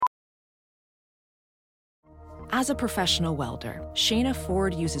As a professional welder, Shayna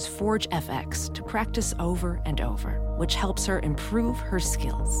Ford uses Forge FX to practice over and over, which helps her improve her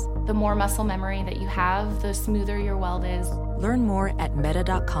skills. The more muscle memory that you have, the smoother your weld is. Learn more at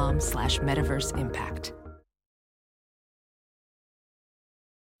meta.com/metaverseimpact.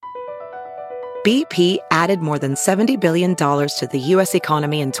 BP added more than $70 billion to the U.S.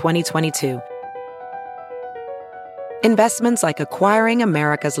 economy in 2022. Investments like acquiring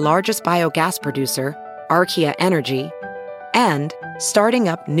America's largest biogas producer, Archaea Energy, and starting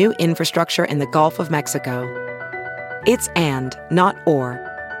up new infrastructure in the Gulf of Mexico. It's and, not or.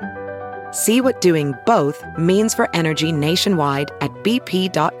 See what doing both means for energy nationwide at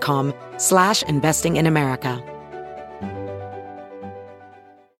bp.com/investing in America.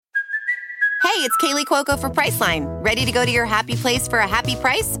 Hey, it's Kaylee Cuoco for Priceline. Ready to go to your happy place for a happy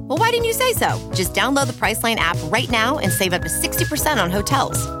price? Well, why didn't you say so? Just download the Priceline app right now and save up to 60% on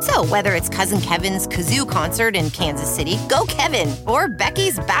hotels. So whether it's Cousin Kevin's Kazoo Concert in Kansas City, go Kevin, or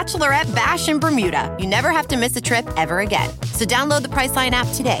Becky's Bachelorette Bash in Bermuda, you never have to miss a trip ever again. So download the Priceline app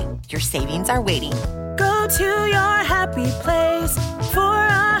today. Your savings are waiting. Go to your happy place for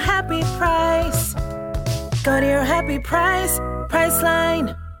a happy price. Go to your happy price,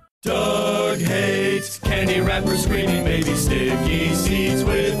 Priceline. Doug hates candy wrappers, screaming baby sticky seeds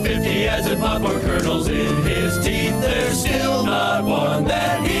with 50 acid popcorn kernels in his teeth. There's still not one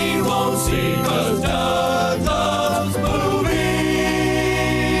that he won't see, 'cause Doug loves movies.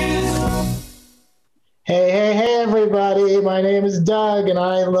 Hey, everybody. My name is Doug, and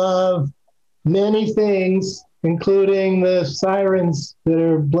I love many things, including the sirens that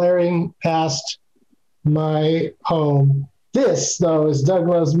are blaring past my home. This, though, is Doug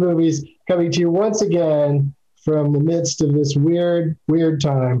Loves Movies, coming to you once again from the midst of this weird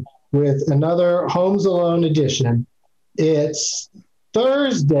time with another Homes Alone edition. It's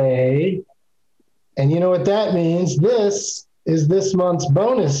Thursday, and you know what that means. This is this month's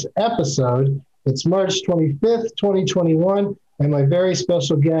bonus episode. It's March 25th, 2021, and my very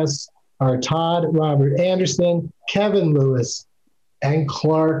special guests are Todd Robert Anderson, Kevin Lewis, and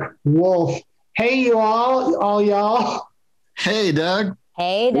Clark Wolf. Hey, you all y'all. Hey, Doug.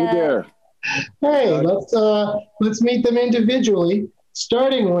 Hey, Doug. Hey there. Hey, let's meet them individually,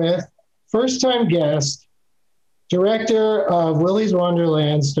 starting with first-time guest, director of Willy's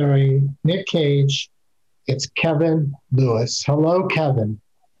Wonderland, starring Nick Cage. It's Kevin Lewis. Hello, Kevin.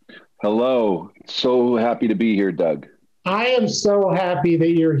 Hello. So happy to be here, Doug. I am so happy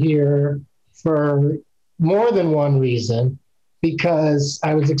that you're here for more than one reason, because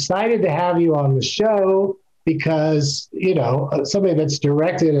I was excited to have you on the show. Because, you know, somebody that's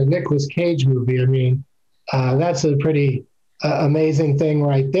directed a Nicolas Cage movie, I mean, that's a pretty amazing thing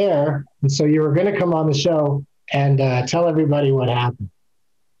right there. And so you were going to come on the show and tell everybody what happened.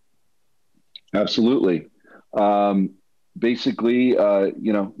 Absolutely. Basically,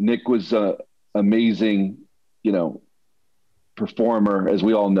 Nick was an amazing, performer, as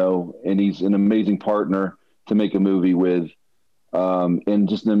we all know, and he's an amazing partner to make a movie with. And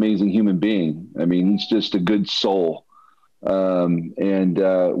just an amazing human being. I mean, he's just a good soul. And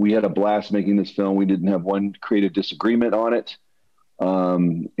we had a blast making this film. We didn't have one creative disagreement on it.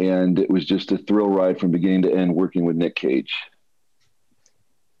 And it was just a thrill ride from beginning to end working with Nick Cage.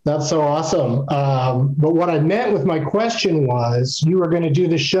 That's so awesome. But what I meant with my question was, you were going to do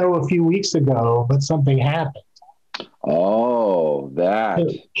the show a few weeks ago, but something happened. Oh, that.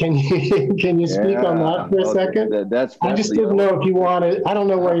 Can you speak on that for a second? That's I just didn't know if you wanted. I don't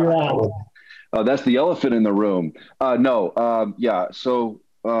know where you're at with it. Oh, that's the elephant in the room. So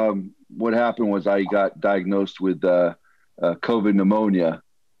what happened was I got diagnosed with COVID pneumonia,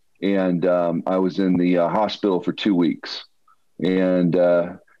 and I was in the hospital for 2 weeks, and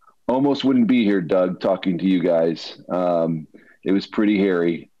almost wouldn't be here, Doug, talking to you guys. It was pretty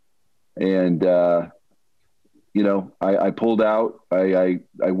hairy, and I pulled out. I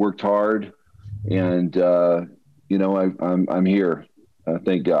worked hard, and I'm here.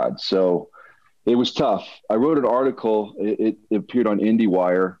 Thank God. So it was tough. I wrote an article. It appeared on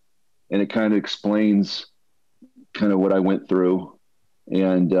IndieWire, and it kind of explains kind of what I went through.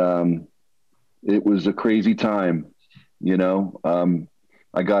 And it was a crazy time.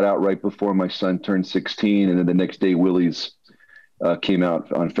 I got out right before my son turned 16, and then the next day Willy's came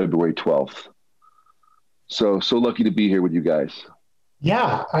out on February 12th. So lucky to be here with you guys.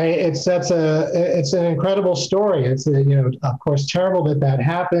 Yeah, it's an incredible story. It's of course terrible that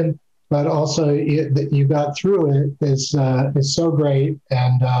happened, but also that you got through it is so great,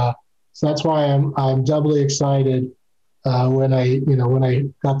 and so that's why I'm doubly excited when I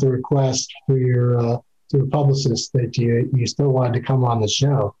got the request through your publicist that you still wanted to come on the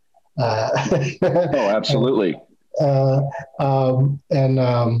show. Oh, absolutely.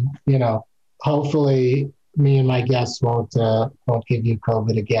 Hopefully me and my guests won't give you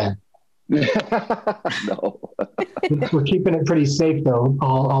COVID again. No. We're keeping it pretty safe though.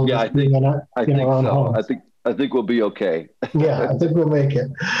 I think so. I think we'll be okay. Yeah, I think we'll make it.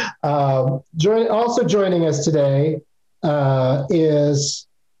 Also joining us today is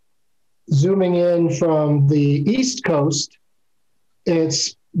zooming in from the East Coast.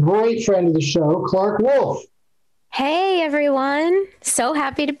 It's great friend of the show, Clark Wolf. Hey, everyone. So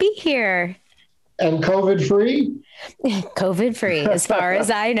happy to be here. And COVID-free? COVID-free, as far as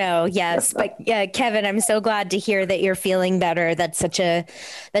I know, yes. But Kevin, I'm so glad to hear that you're feeling better. That's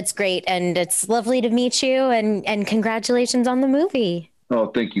great. And it's lovely to meet you. And congratulations on the movie. Oh,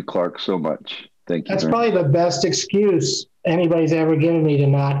 thank you, Clark, so much. Thank you. That's probably the best excuse anybody's ever given me to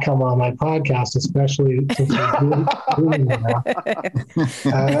not come on my podcast, especially since I'm doing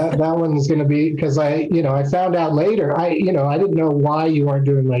that one's going to be because I found out later. I didn't know why you weren't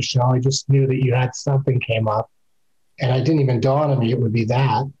doing my show. I just knew that you had something came up, and it didn't even dawn on me it would be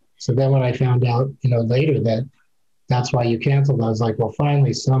that. So then when I found out, later that that's why you canceled, I was like, well,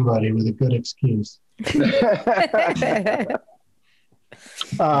 finally somebody with a good excuse.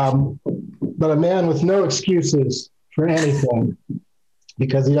 But a man with no excuses for anything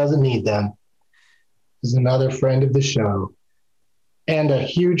because he doesn't need them is another friend of the show and a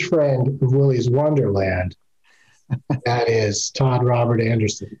huge friend of Willy's Wonderland. That is Todd Robert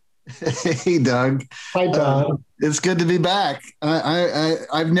Anderson. Hey, Doug. Hi, Todd. It's good to be back.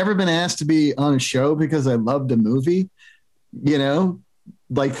 I've never been asked to be on a show because I loved a movie,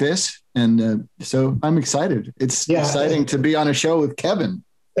 like this. And so I'm excited. It's exciting to be on a show with Kevin.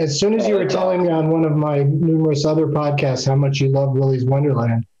 As soon as you were telling me on one of my numerous other podcasts how much you love Willy's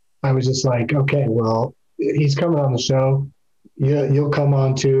Wonderland, I was just like, okay, well, he's coming on the show. You'll come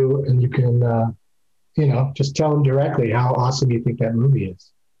on too, and you can, just tell him directly how awesome you think that movie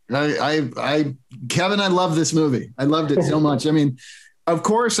is. Kevin, I love this movie. I loved it so much. I mean, of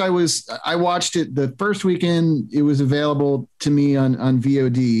course, I watched it the first weekend it was available to me on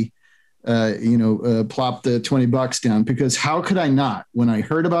VOD. Plop the $20 down because how could I not? When I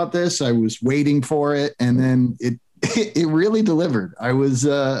heard about this, I was waiting for it, and then it really delivered. I was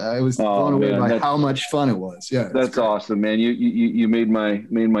blown away by how much fun it was. Yeah, that's awesome, man. You made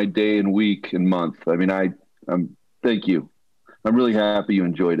my day and week and month. I mean, I'm thank you. I'm really happy you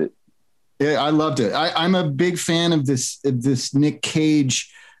enjoyed it. Yeah, I loved it. I'm a big fan of this Nick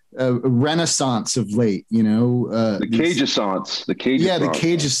Cage renaissance of late, the Cage-assance. The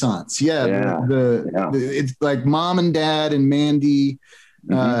Cage-assance. It's like Mom and Dad and Mandy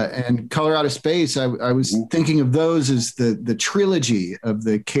and Color Out of Space. I was thinking of those as the trilogy of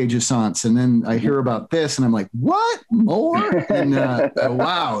the Cage-assance, and then I hear about this and I'm like, what more? And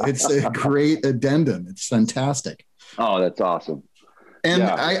wow, it's a great addendum. It's fantastic. Oh, that's awesome. And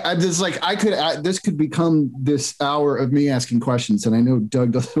I just this could become this hour of me asking questions, and I know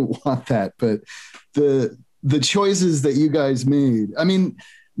Doug doesn't want that, but the choices that you guys made. I mean,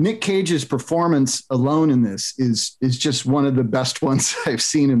 Nick Cage's performance alone in this is just one of the best ones I've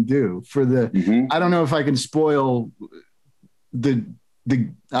seen him do. I don't know if I can spoil the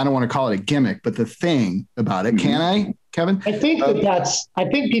I don't want to call it a gimmick, but the thing about it. Can I, Kevin? I think I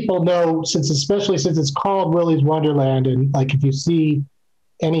think people know especially since it's called Willy's Wonderland, and like if you see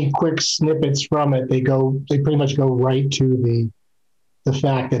any quick snippets from it, they pretty much go right to the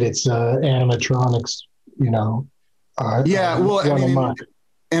fact that it's animatronics,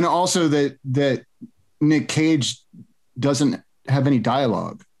 and also that Nick Cage doesn't have any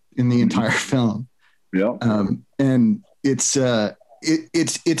dialogue in the entire film. Yeah. And it's as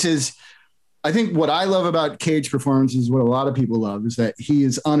I think what I love about Cage performances, what a lot of people love, is that he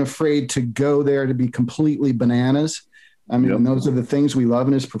is unafraid to go there to be completely bananas. I mean, and those are the things we love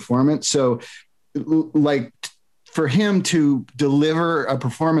in his performance. So like for him to deliver a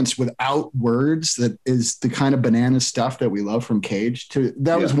performance without words, that is the kind of banana stuff that we love from Cage.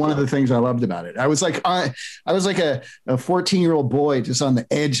 Was one of the things I loved about it. I was like a 14-year-old boy just on the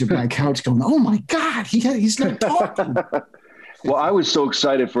edge of my couch going, oh my God, he's not talking. Well, I was so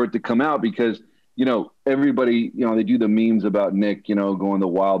excited for it to come out because, everybody, they do the memes about Nick, going the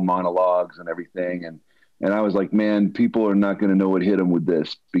wild monologues and everything. And I was like, man, people are not going to know what hit him with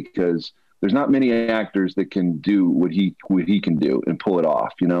this because there's not many actors that can do what he can do and pull it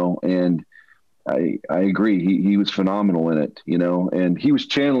off, and I agree. He was phenomenal in it, and he was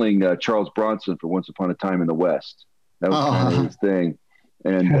channeling Charles Bronson for Once Upon a Time in the West. That was kind of his thing.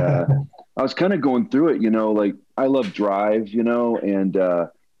 And I was kind of going through it, like I love Drive, and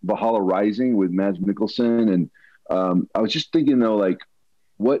Valhalla Rising with Mads Mikkelsen. And I was just thinking though, like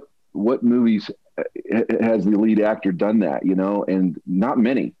what what movies has the lead actor done that, you know, and not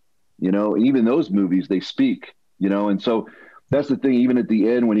many, you know, even those movies, they speak, you know? And so that's the thing, even at the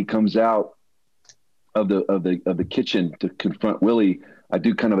end, when he comes out of the kitchen to confront Willie, I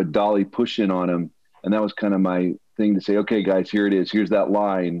do kind of a dolly push in on him. And that was kind of my thing to say, okay, guys, here it is. Here's that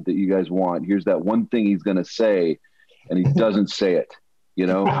line that you guys want. Here's that one thing he's going to say, and he doesn't say it, you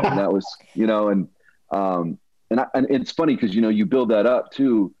know? And that was, you know, and it's funny because, you know, you build that up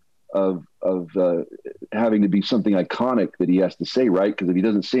too, of having to be something iconic that he has to say, right? Because if he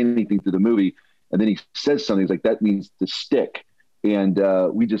doesn't say anything through the movie and then he says something, it's like that needs to stick. And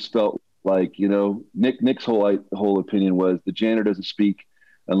we just felt like, you know, Nick's whole opinion was the janitor doesn't speak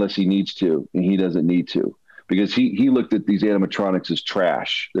unless he needs to, and he doesn't need to, because he looked at these animatronics as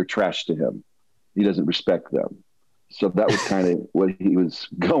trash. They're trash to him. He doesn't respect them. So that was kind of what he was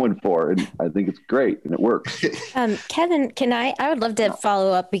going for. And I think it's great and it works. Kevin, I would love to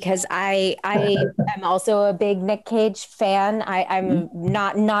follow up because I am also a big Nick Cage fan. I'm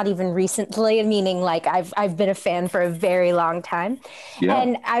not even recently, meaning like I've been a fan for a very long time. Yeah.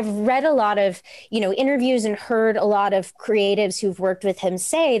 And I've read a lot of, you know, interviews and heard a lot of creatives who've worked with him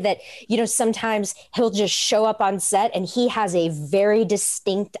say that, you know, sometimes he'll just show up on set and he has a very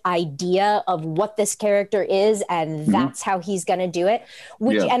distinct idea of what this character is, and that's how he's going to do it.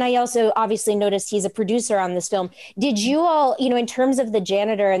 And I also obviously noticed he's a producer on this film. Did you all, you know, in terms of the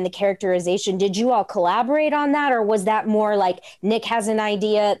janitor and the characterization, did you all collaborate on that? Or was that more like Nick has an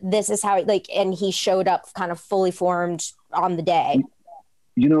idea, this is how, like, and he showed up kind of fully formed on the day?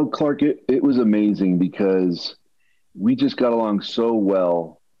 You know, Clark, it was amazing because we just got along so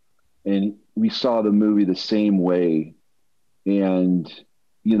well and we saw the movie the same way. And,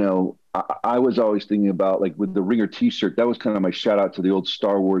 you know, I was always thinking about, like, with the Ringer t-shirt, that was kind of my shout out to the old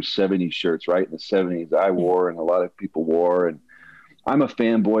Star Wars 70s shirts, right? In the 70s I wore and a lot of people wore. And I'm a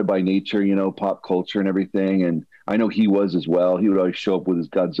fanboy by nature, you know, pop culture and everything. And I know he was as well. He would always show up with his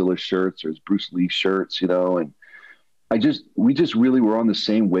Godzilla shirts or his Bruce Lee shirts, you know, and we just really were on the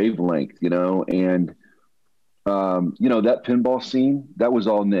same wavelength, you know. And, you know, that pinball scene, that was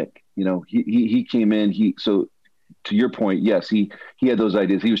all Nick, you know. He came in, so to your point, yes, he had those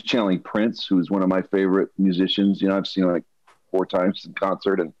ideas. He was channeling Prince, who is one of my favorite musicians. You know, I've seen him like 4 times in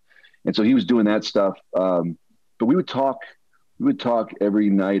concert, and so he was doing that stuff. But we would talk every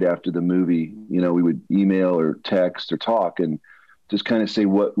night after the movie. You know, we would email or text or talk and just kind of say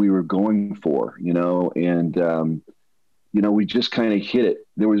what we were going for, you know. And you know, we just kind of hit it.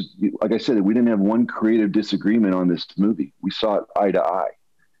 There was, like I said, we didn't have one creative disagreement on this movie. We saw it eye to eye.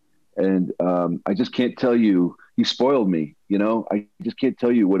 And I just can't tell you, he spoiled me, you know. I just can't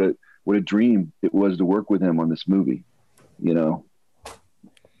tell you what a dream it was to work with him on this movie, you know.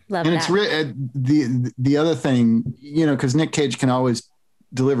 Love and that. It's the other thing, you know, because Nick Cage can always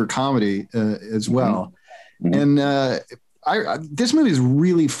deliver comedy as well. Mm-hmm. And this movie is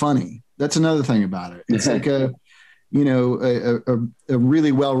really funny. That's another thing about it. It's like a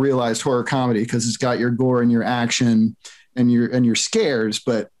really well realized horror comedy because it's got your gore and your action and your scares,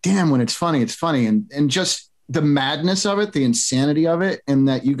 but damn, when it's funny, it's funny. And just the madness of it, the insanity of it, and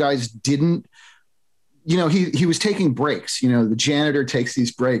that you guys didn't, you know, he was taking breaks. You know, the janitor takes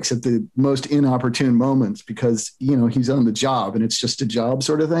these breaks at the most inopportune moments because, you know, he's on the job and it's just a job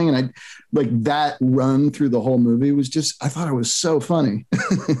sort of thing. And I like that run through the whole movie was just, I thought it was so funny.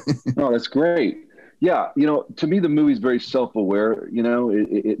 Oh, that's great. Yeah. You know, to me, the movie's very self-aware, you know,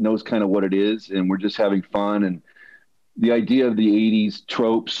 it knows kind of what it is, and we're just having fun. And the idea of the 80s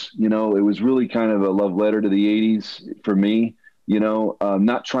tropes, you know, it was really kind of a love letter to the 80s for me, you know,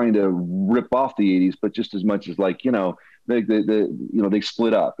 not trying to rip off the 80s, but just as much as, like, you know, they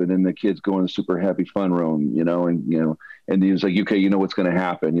split up and then the kids go in the super happy fun room, you know, and he was like, okay, you know what's going to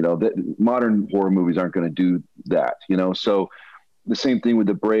happen, you know, that modern horror movies aren't going to do that, you know. So the same thing with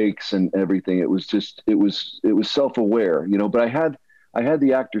the breaks and everything. It was just, it was self-aware, you know, but I had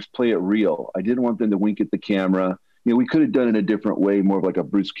the actors play it real. I didn't want them to wink at the camera. You know, we could have done it a different way, more of like a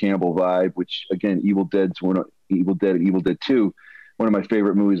Bruce Campbell vibe, which again, Evil Dead and Evil Dead 2, one of my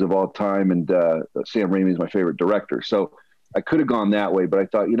favorite movies of all time. And Sam Raimi is my favorite director. So I could have gone that way, but I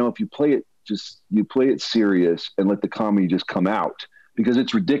thought, you know, if you play it serious and let the comedy just come out, because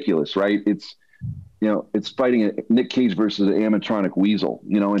it's ridiculous, right? It's, you know, it's fighting Nick Cage versus an animatronic weasel,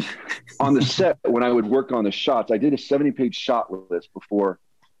 you know. And on the set, when I would work on the shots, I did a 70-page shot list before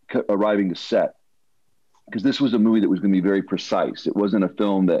arriving to set, because this was a movie that was going to be very precise. It wasn't a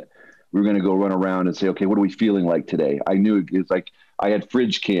film that we were going to go run around and say, okay, what are we feeling like today? I knew it's like, I had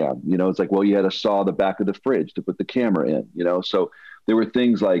fridge cam, you know, it's like, well, you had to saw the back of the fridge to put the camera in, you know? So there were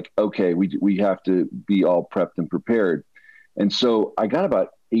things like, okay, we have to be all prepped and prepared. And so I got about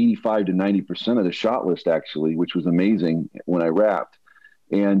 85 to 90% of the shot list, actually, which was amazing when I wrapped.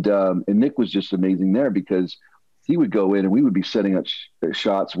 And Nick was just amazing there because he would go in and we would be setting up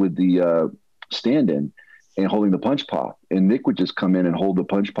shots with the stand-in and holding the punch pop. And Nick would just come in and hold the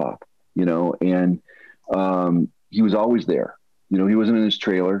punch pop, you know, and he was always there. You know, he wasn't in his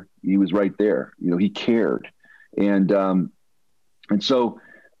trailer. He was right there. You know, he cared. And so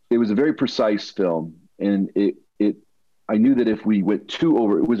it was a very precise film. And I knew that if we went too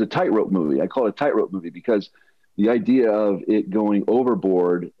over, it was a tightrope movie. I call it a tightrope movie because the idea of it going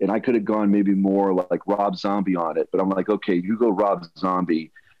overboard, and I could have gone maybe more like Rob Zombie on it, but I'm like, okay, you go Rob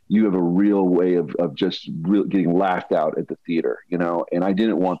Zombie, you have a real way of just getting laughed out at the theater, you know, and I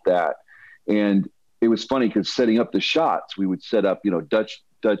didn't want that. And it was funny because setting up the shots, we would set up, you know, Dutch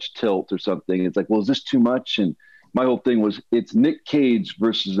tilt or something. It's like, well, is this too much? And my whole thing was, it's Nick Cage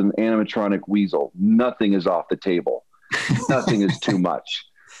versus an animatronic weasel. Nothing is off the table. Nothing is too much.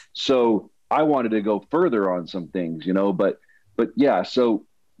 So I wanted to go further on some things, you know, but yeah, so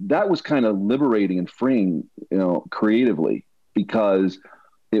that was kind of liberating and freeing, you know, creatively, because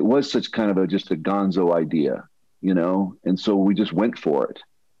it was such kind of just a gonzo idea, you know? And so we just went for it.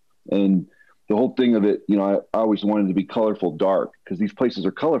 And the whole thing of it, you know, I always wanted to be colorful, dark, because these places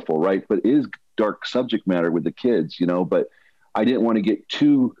are colorful, right? But it is dark subject matter with the kids, you know, but I didn't want to get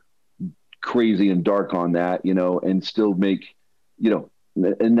too crazy and dark on that, you know, and still make, you know,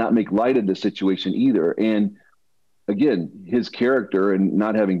 and not make light of the situation either. And again, his character and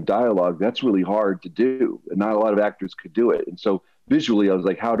not having dialogue, that's really hard to do. And not a lot of actors could do it. And so visually, I was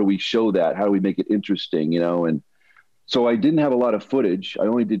like, how do we show that? How do we make it interesting, you know? And so I didn't have a lot of footage. I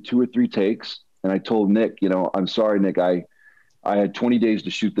only did 2 or 3 takes. And I told Nick, you know, I'm sorry, Nick, I had 20 days to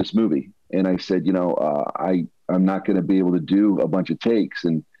shoot this movie. And I said, you know, I'm not going to be able to do a bunch of takes.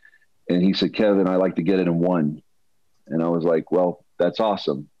 And he said, Kevin, I like to get it in 1. And I was like, well, that's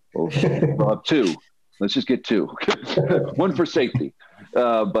awesome. We'll have 2. Let's just get 2. 1 for safety.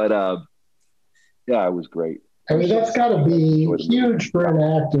 But yeah, it was great. I mean, that's got to be huge for an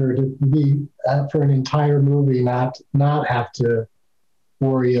actor to be for an entire movie, not have to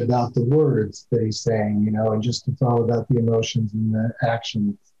worry about the words that he's saying, you know, and just it's all about the emotions and the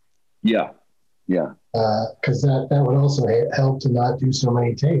actions. Yeah. Yeah. Because that would also help to not do so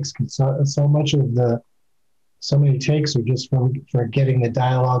many takes, because so many takes are just for getting the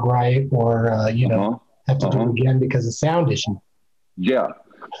dialogue right, or you know, have to do it again because of sound issue. Yeah,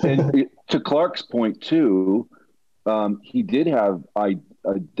 and to Clark's point too, he did have. I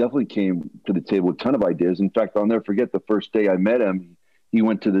definitely came to the table with a ton of ideas. In fact, I'll never forget the first day I met him. He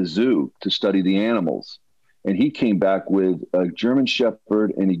went to the zoo to study the animals, and he came back with a German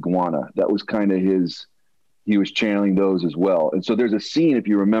Shepherd and iguana. That was kind of his. He was channeling those as well. And so there's a scene, if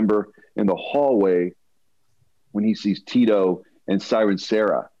you remember, in the hallway when he sees Tito and Siren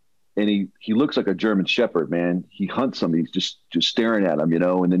Sarah, and he looks like a German Shepherd, man. He hunts them. He's just staring at them, you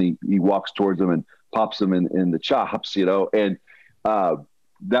know, and then he walks towards them and pops them in the chops, you know, and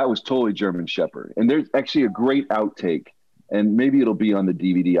that was totally German Shepherd. And there's actually a great outtake, and maybe it'll be on the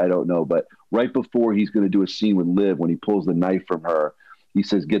DVD, I don't know, but right before he's going to do a scene with Liv, when he pulls the knife from her, he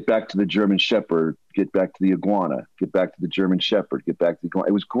says, get back to the German Shepherd, get back to the iguana, get back to the German Shepherd, get back to the iguana.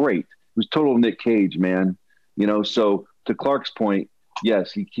 It was great. It was total Nick Cage, man. You know, so to Clark's point,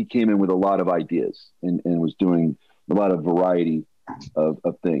 yes, he came in with a lot of ideas and was doing a lot of variety of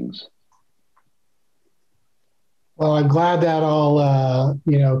things. Well, I'm glad that all,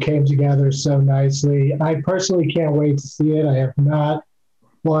 you know, came together so nicely. I personally can't wait to see it. I have not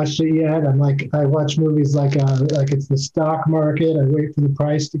watched it yet. I watch movies like it's the stock market. I wait for the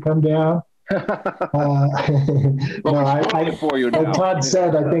price to come down. For you now. Like Todd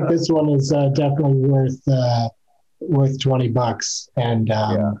said, I think this one is definitely worth $20. And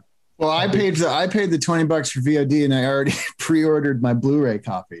yeah. Well, I paid the $20 for VOD, and I already pre-ordered my Blu-ray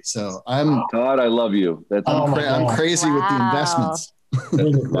copy. So Todd, I love you. I'm crazy with the investments.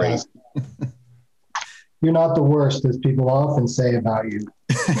 That's great. You're not the worst, as people often say about you.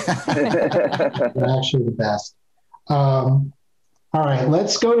 You're actually the best. All right,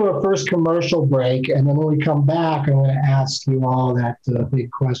 let's go to a first commercial break, and then when we come back, I'm going to ask you all that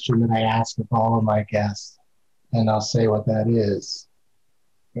big question that I ask of all of my guests, and I'll say what that is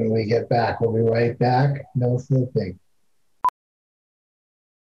when we get back. We'll be right back. No flipping.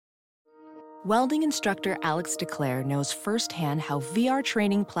 Welding instructor Alex DeClaire knows firsthand how VR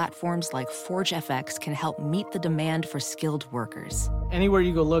training platforms like ForgeFX can help meet the demand for skilled workers. Anywhere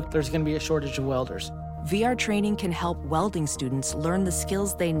you go look, there's going to be a shortage of welders. VR training can help welding students learn the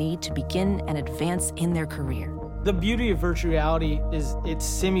skills they need to begin and advance in their career. The beauty of virtual reality is it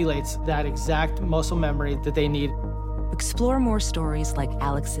simulates that exact muscle memory that they need. Explore more stories like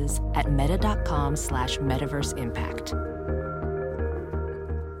Alex's at meta.com/metaverse impact.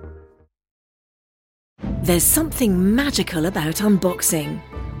 There's something magical about unboxing.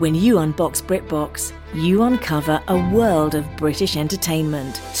 When you unbox BritBox, you uncover a world of British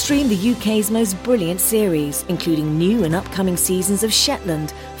entertainment. Stream the UK's most brilliant series, including new and upcoming seasons of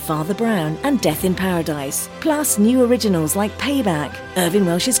Shetland, Father Brown and Death in Paradise. Plus new originals like Payback, Irving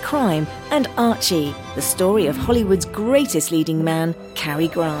Welsh's Crime and Archie, the story of Hollywood's greatest leading man, Cary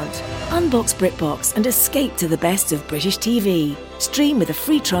Grant. Unbox BritBox and escape to the best of British TV. Stream with a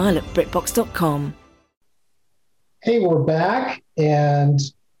free trial at BritBox.com. Hey, we're back, and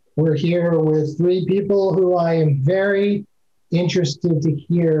we're here with three people who I am very interested to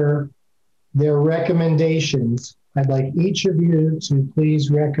hear their recommendations. I'd like each of you to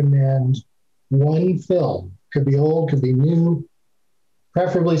please recommend one film. Could be old, could be new,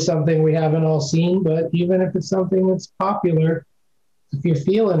 preferably something we haven't all seen, but even if it's something that's popular, if you're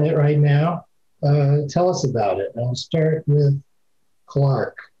feeling it right now, tell us about it. I'll start with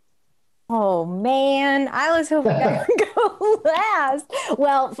Clark. Oh man, I was hoping I would go last.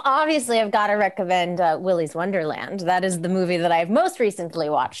 Well, obviously I've got to recommend Willy's Wonderland. That is the movie that I've most recently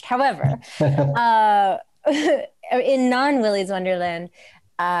watched. However, in non-Willy's Wonderland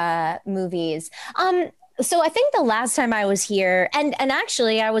movies, so I think the last time I was here, and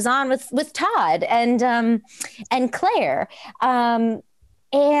actually I was on with Todd and Claire,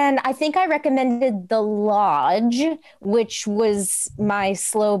 and I think I recommended The Lodge, which was my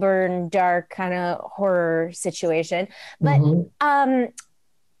slow burn, dark kind of horror situation. But I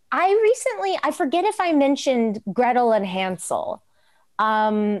forget if I mentioned Gretel and Hansel.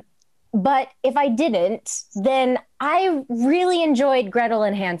 But if I didn't, then I really enjoyed Gretel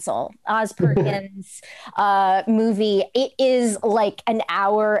and Hansel, Oz Perkins' movie. It is like an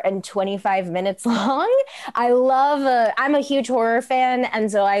hour and 25 minutes long. I'm a huge horror fan. And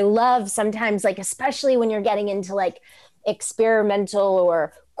so I love sometimes, like, especially when you're getting into like experimental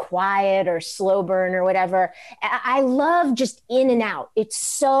or quiet or slow burn or whatever. I love just in and out. It's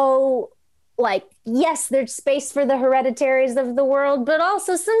so like, yes, there's space for the Hereditaries of the world, but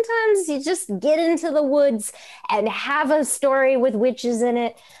also sometimes you just get into the woods and have a story with witches in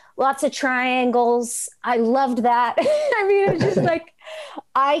it. Lots of triangles. I loved that. I mean, it's just like,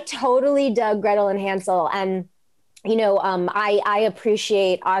 I totally dug Gretel and Hansel. And you know, I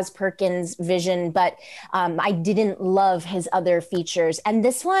appreciate Oz Perkins' vision, but I didn't love his other features. And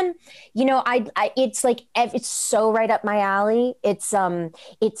this one, you know, it's like, it's so right up my alley. It's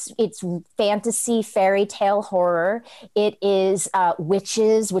fantasy fairy tale horror. It is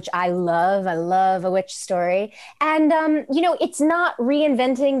witches, which I love. I love a witch story. And, you know, it's not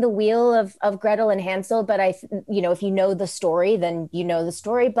reinventing the wheel of Gretel and Hansel, but you know, if you know the story, then you know the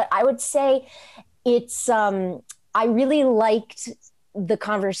story. But I would say it's, I really liked the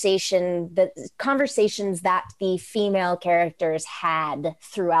conversations that the female characters had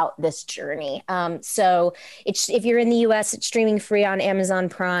throughout this journey. So if you're in the US, it's streaming free on Amazon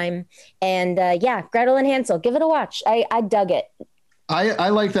Prime. And yeah, Gretel and Hansel, give it a watch. I dug it. I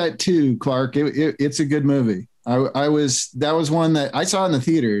like that too, Clark. It's a good movie. That was one that I saw in the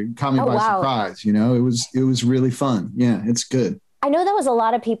theater. It caught me by surprise. You know, it was really fun. Yeah, it's good. I know that was a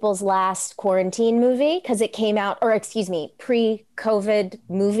lot of people's last quarantine movie because it came out, or excuse me, pre-COVID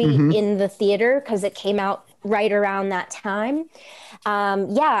movie in the theater because it came out right around that time.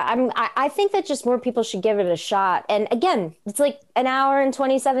 I think that just more people should give it a shot. And again, it's like an hour and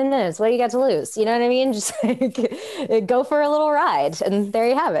 27 minutes. What do you got to lose? You know what I mean? Just like go for a little ride, and there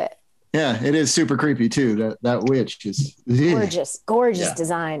you have it. Yeah, it is super creepy too. That witch is gorgeous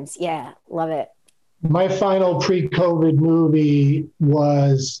designs. Yeah, love it. My final pre-COVID movie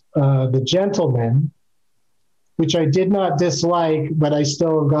was The Gentleman, which I did not dislike, but I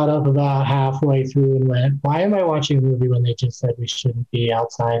still got up about halfway through and went, why am I watching a movie when they just said we shouldn't be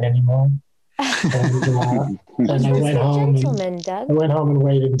outside anymore? And I went home and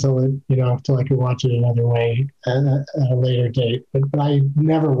waited until I could watch it another way at a later date. But I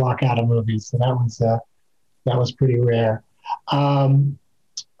never walk out of movies, so that was pretty rare.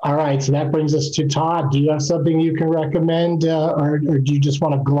 All right, so that brings us to Todd. Do you have something you can recommend, or do you just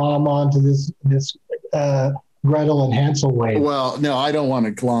want to glom onto this Gretel and Hansel wave? Well, no, I don't want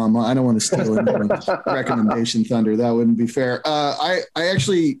to glom. I don't want to steal anyone's recommendation thunder. That wouldn't be fair. I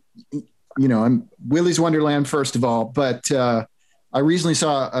actually, you know, I'm Willy's Wonderland first of all, but I recently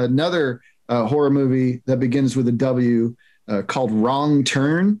saw another horror movie that begins with a W called Wrong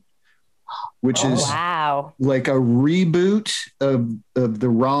Turn, which is like a reboot of the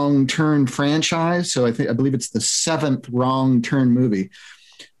Wrong Turn franchise. So I believe it's the 7th Wrong Turn movie.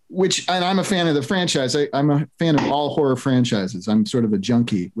 and I'm a fan of the franchise. I'm a fan of all horror franchises. I'm sort of a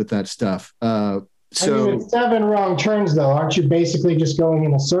junkie with that stuff. So I mean, it's 7 wrong turns, though. Aren't you basically just going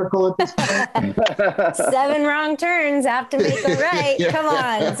in a circle at this point? 7 wrong turns have to make a right. Yeah. Come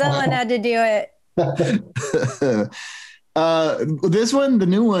on, someone had to do it. This one, the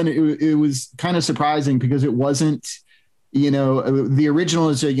new one, it was kind of surprising because it wasn't, the original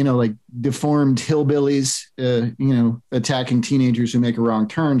is, like deformed hillbillies, attacking teenagers who make a wrong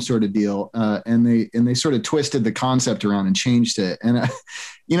turn sort of deal. And they sort of twisted the concept around and changed it. And,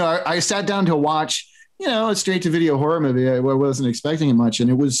 I sat down to watch, a straight to video horror movie. I wasn't expecting it much. And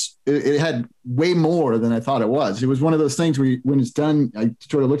it had way more than I thought it was. It was one of those things where when it's done, I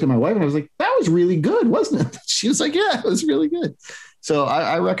sort of looked at my wife and I was like, that was really good, wasn't it? She was like, yeah, it was really good. So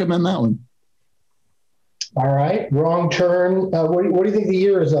I recommend that one. All right. Wrong Turn. What do you think the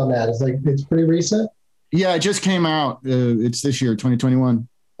year is on that? It's pretty recent? Yeah, it just came out. It's this year, 2021.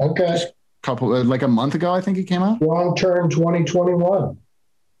 Okay. Like a month ago, I think it came out. Wrong Turn 2021.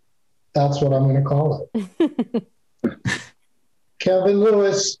 That's what I'm going to call it. Kevin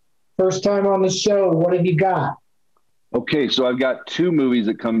Lewis, first time on the show. What have you got? Okay, so I've got 2 movies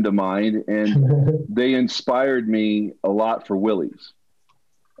that come to mind, and they inspired me a lot for Willie's.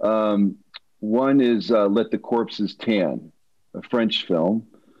 One is Let the Corpses Tan, a French film.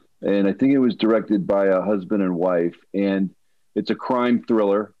 And I think it was directed by a husband and wife. And it's a crime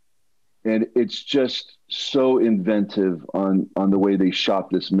thriller. And it's just so inventive on the way they shot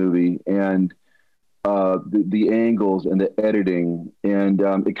this movie and the angles and the editing. And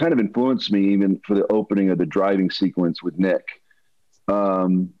it kind of influenced me even for the opening of the driving sequence with Nick.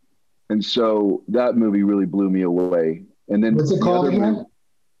 And so that movie really blew me away. And then what's it called again?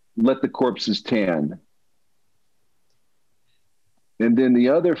 Let the Corpses Tan. And then the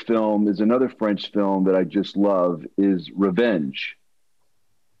other film is another French film that I just love is Revenge.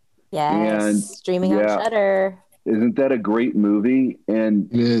 Yes, and streaming on Shudder. Isn't that a great movie? And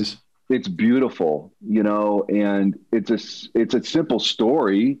it is. It's beautiful, and it's a simple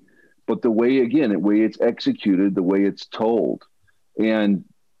story, but the way it's executed, the way it's told, and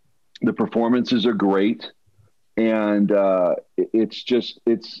the performances are great. And it's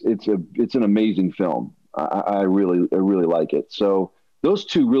an amazing film. I really like it. So those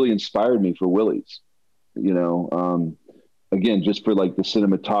 2 really inspired me for Willie's, again, just for like the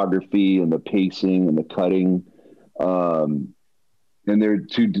cinematography and the pacing and the cutting. And they're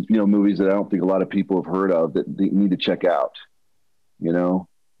 2, movies that I don't think a lot of people have heard of that they need to check out,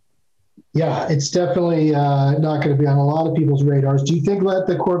 Yeah, it's definitely not going to be on a lot of people's radars. Do you think Let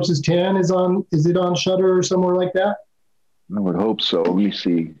the Corpses Tan is it on Shudder or somewhere like that? I would hope so. Let me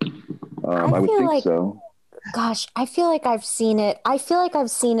see. I would think so. Gosh, I feel like I've seen it. I feel like I've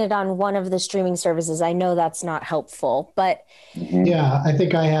seen it on one of the streaming services. I know that's not helpful, but yeah, I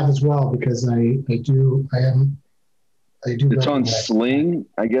think I have as well because I do. It's on Sling,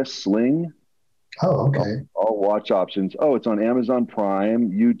 I guess. Sling. Oh, okay. All watch options. Oh, it's on Amazon Prime,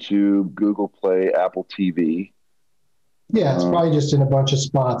 YouTube, Google Play, Apple TV. Yeah, it's probably just in a bunch of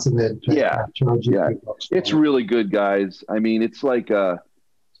spots and then charge you. Yeah, it's really good, guys. I mean, it's like a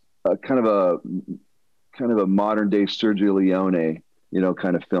kind of a modern day Sergio Leone,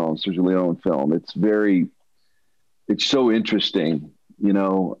 kind of film, Sergio Leone film. It's so interesting,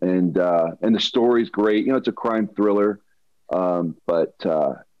 and the story's great. It's a crime thriller, but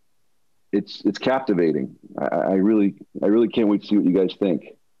it's captivating. I really can't wait to see what you guys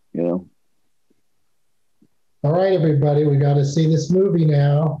think, All right, everybody, we got to see this movie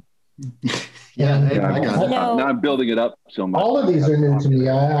now. I got it. Now I'm building it up so much. All of these are new to me.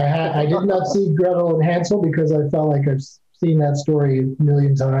 I did not see Gretel and Hansel because I felt like I've seen that story a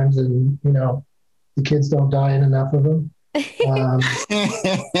million times, and the kids don't die in enough of them. And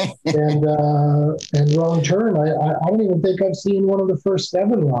Wrong Turn. I don't even think I've seen one of the first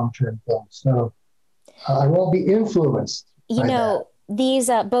 7 Wrong Turn films, so I won't be influenced. These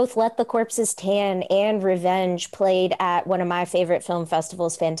both Let the Corpses Tan and Revenge played at one of my favorite film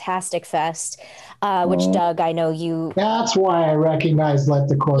festivals, Fantastic Fest, which Doug, I know you. That's why I recognized Let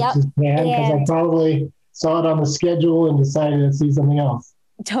the Corpses Tan, because I probably saw it on the schedule and decided to see something else.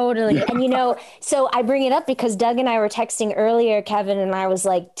 Totally. And, so I bring it up because Doug and I were texting earlier, Kevin, and I was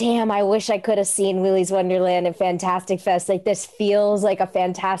like, damn, I wish I could have seen Willy's Wonderland at Fantastic Fest. Like, this feels like a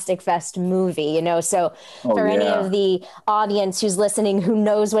Fantastic Fest movie, So for any of the audience who's listening, who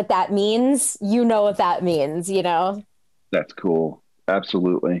knows what that means, what that means, That's cool.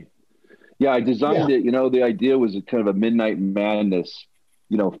 Absolutely. Yeah. I designed it, the idea was kind of a Midnight Madness,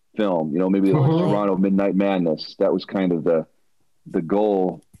 film, maybe like Toronto Midnight Madness. That was kind of the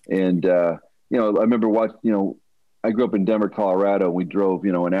goal. And I remember I grew up in Denver, Colorado. We drove,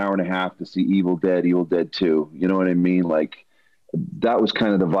 an hour and a half to see Evil Dead 2. You know what I mean? Like that was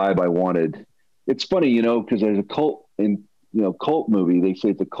kind of the vibe I wanted. It's funny, because there's a cult movie. They say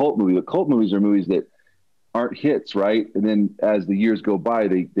it's a cult movie, but cult movies are movies that aren't hits, right? And then as the years go by,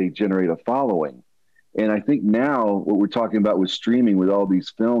 they generate a following. And I think now what we're talking about with streaming with all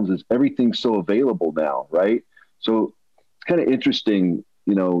these films is everything's so available now, right? So it's kind of interesting,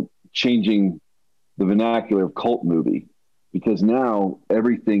 changing the vernacular of cult movie, because now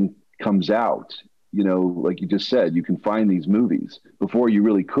everything comes out, like you just said, you can find these movies. Before you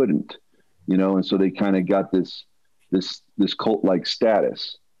really couldn't, and so they kind of got this cult-like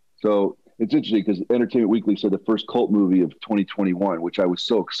status. So it's interesting because Entertainment Weekly said the first cult movie of 2021, which I was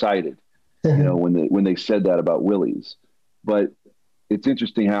so excited, when they said that about Willie's. But it's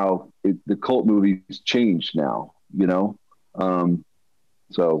interesting how the cult movies changed now,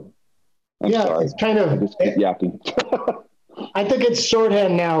 so I'm sorry. It's kind of just keep yapping. I think it's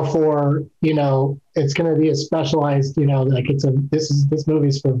shorthand now for, it's going to be a specialized, like this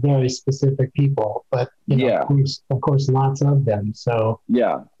movie's for very specific people, but of course, lots of them. So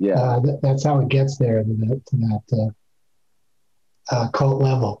that's how it gets there to that cult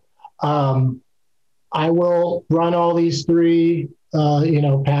level. I will run all these three,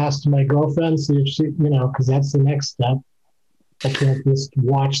 past my girlfriend, see if she, because that's the next step. I can't just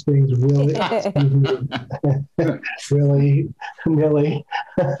watch things really, really.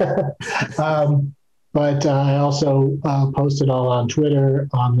 But I also post it all on Twitter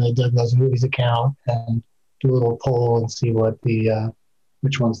on the Doug Loves Movies account and do a little poll and see what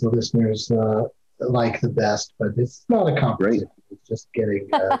which ones the listeners like the best. But it's not a competition. It's just getting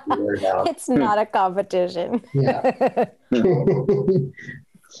the word out. It's not a competition. Yeah. We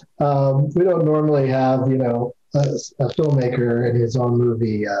don't normally have, a filmmaker in his own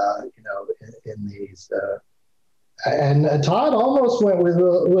movie, in these. And Todd almost went with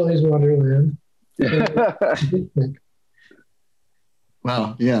Willy's Wonderland.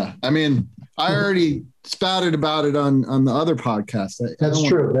 Well, yeah. I mean, I already spouted about it on the other podcast. That's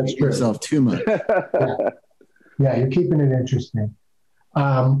true. That's true. Yourself too much. Yeah, you're keeping it interesting.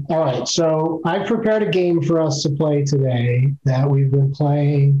 All right. So I prepared a game for us to play today that we've been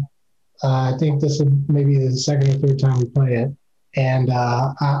playing. I think this is maybe the second or third time we play it. And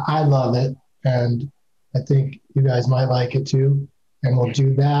I love it. And I think you guys might like it too. And we'll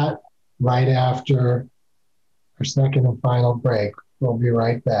do that right after our second and final break. We'll be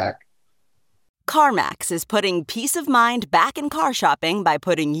right back. CarMax is putting peace of mind back in car shopping by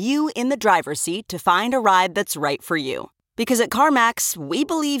putting you in the driver's seat to find a ride that's right for you. Because at CarMax, we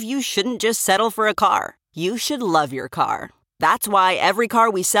believe you shouldn't just settle for a car. You should love your car. That's why every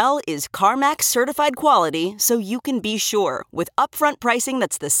car we sell is CarMax certified quality, so you can be sure with upfront pricing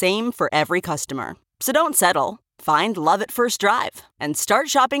that's the same for every customer. So don't settle. Find love at first drive and start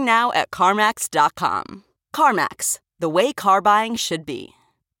shopping now at CarMax.com. CarMax, the way car buying should be.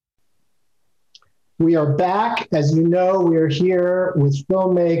 We are back. As you know, we are here with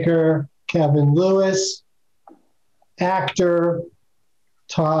filmmaker Kevin Lewis, actor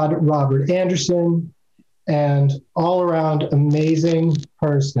Todd Robert Anderson, and all-around amazing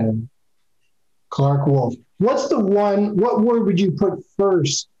person, Clark Wolf. What word would you put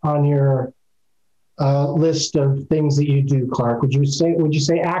first on your list of things that you do, Clark? Would you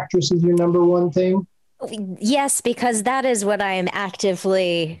say actress is your number one thing? Yes, because that is what I am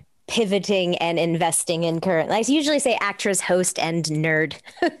actively pivoting and investing in currently. I usually say actress, host, and nerd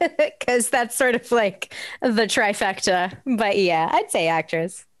because that's sort of like the trifecta. But yeah, I'd say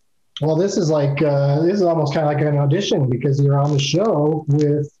actress. Well, this is almost kind of like an audition because you're on the show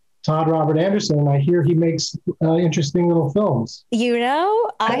with Todd Robert Anderson, and I hear he makes interesting little films.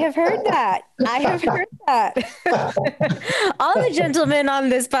 I have heard that. All the gentlemen on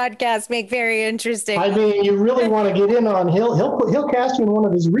this podcast make very interesting. I mean, you really want to get in on he'll cast you in one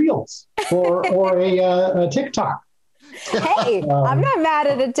of his reels or a TikTok. Hey, I'm not mad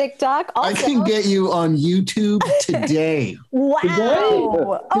at a TikTok. Also, I can get you on YouTube today.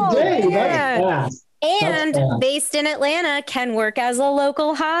 Wow. Today. That's fast. And based in Atlanta, can work as a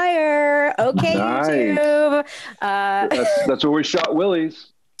local hire. Okay, nice. YouTube. That's where we shot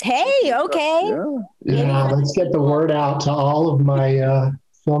Willie's. Hey, okay. Yeah, let's get the word out to all of my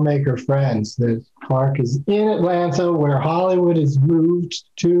filmmaker friends that Clark is in Atlanta, where Hollywood has moved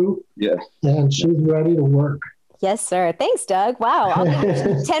to. Yes. And she's ready to work. Yes, sir. Thanks, Doug. Wow.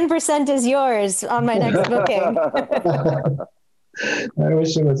 10% is yours on my next booking. I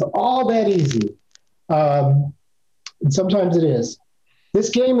wish it was all that easy. And sometimes it is. This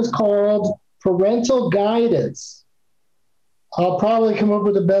game is called Parental Guidance. I'll probably come up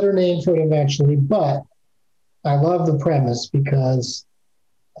with a better name for it eventually, but I love the premise because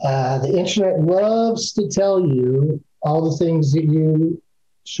the internet loves to tell you all the things that you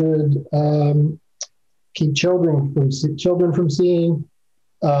should keep children from seeing,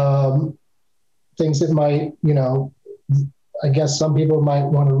 things that might, I guess some people might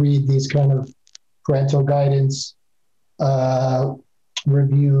want to read these kind of parental guidance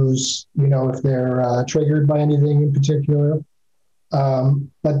reviews, if they're triggered by anything in particular.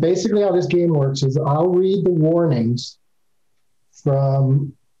 But basically how this game works is I'll read the warnings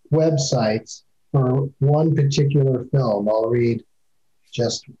from websites for one particular film. I'll read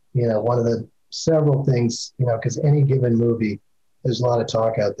just, one of the several things, because any given movie, there's a lot of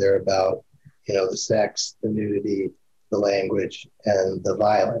talk out there about, the sex, the nudity, the language, and the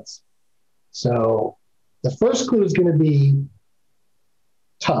violence. So the first clue is going to be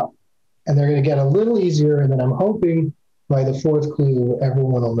tough, and they're going to get a little easier. And then I'm hoping by the fourth clue,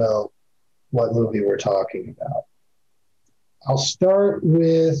 everyone will know what movie we're talking about. I'll start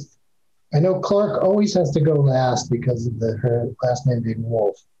with, I know Clark always has to go last because of her last name being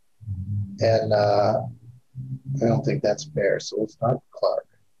Wolf. And I don't think that's fair. So we'll start with Clark.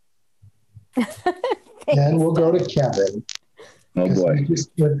 Then we'll go to Kevin. Oh boy.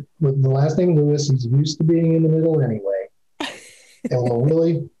 With the last name Lewis, he's used to being in the middle anyway. And we'll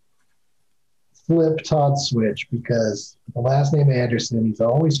really flip Todd's switch because the last name Anderson, he's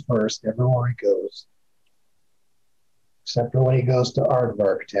always first everywhere he goes. Except for when he goes to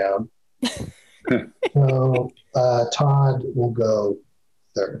Aardvark Town. So Todd will go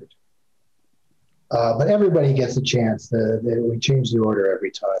third. But everybody gets a chance. We change the order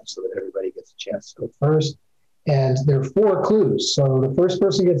every time so that everybody gets a chance to go first. And there are 4 clues. So the first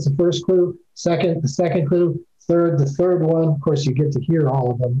person gets the first clue, the second clue, third, the third one. Of course, you get to hear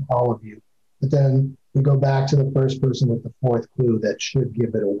all of them, all of you. But then we go back to the first person with the fourth clue that should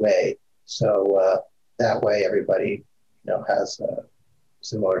give it away. So that way everybody has a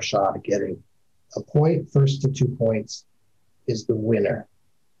similar shot at getting a point. First to 2 points is the winner.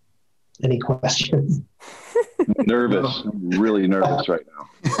 Any questions? Nervous. I'm really nervous right now.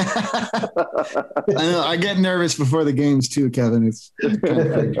 I know. I get nervous before the games too, Kevin. It's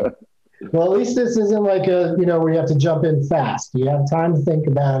Well, at least this isn't like where you have to jump in fast. You have time to think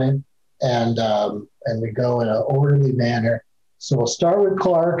about it, and we go in an orderly manner. So we'll start with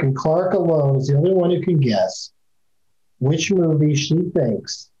Clark, and Clark alone is the only one who can guess which movie she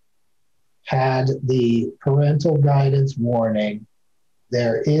thinks had the parental guidance warning,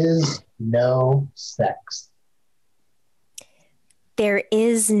 there is no sex. There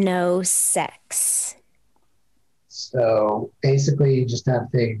is no sex. So basically, you just have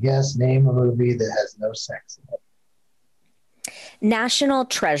to take a guess, name a movie that has no sex in it. National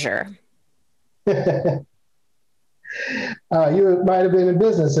Treasure. You might have been in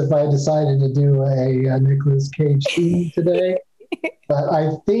business if I decided to do a Nicolas Cage theme today. But I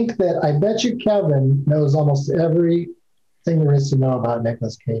think that I bet you Kevin knows almost everything there is to know about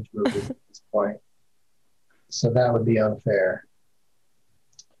Nicolas Cage movies at this point. So that would be unfair.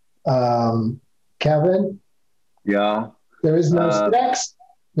 Kevin? Yeah. There is no sex.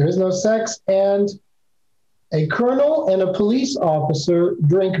 There is no sex. And a colonel and a police officer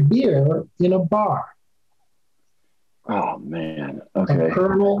drink beer in a bar. Oh, man. Okay. A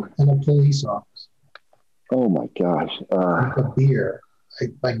colonel and a police officer. Oh, my gosh. Drink a beer.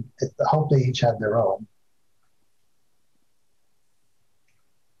 I hope they each had their own.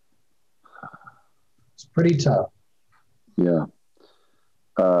 It's pretty tough. Yeah.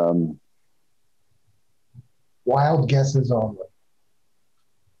 Wild guesses only.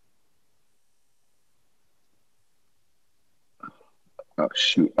 Oh,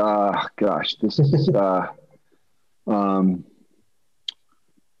 shoot. Gosh, this is, oh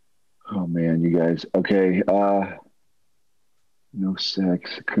man, you guys. Okay. No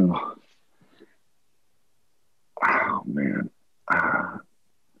sex. Oh man. I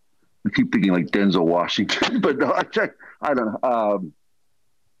keep thinking like Denzel Washington, but no, I don't know.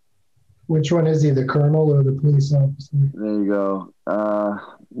 Which one is he, the colonel or the police officer? There you go.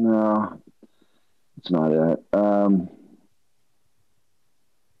 No, it's not it. God,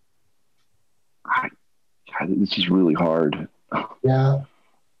 this is really hard. Yeah.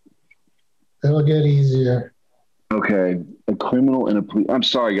 It'll get easier. Okay. A criminal and a police. I'm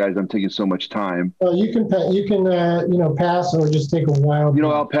sorry, guys. I'm taking so much time. Well, you can pass or just take a wild.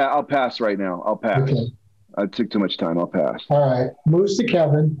 I'll pass right now. I'll pass. Okay. I took too much time. I'll pass. All right. Moves to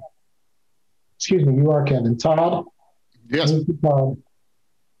Kevin. Excuse me. You are Kevin. Todd? Yes. Todd.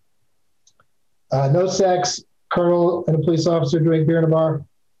 No sex. Colonel and a police officer drink beer in a bar.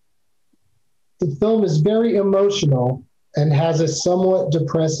 The film is very emotional and has a somewhat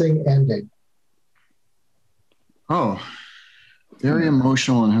depressing ending. Oh, very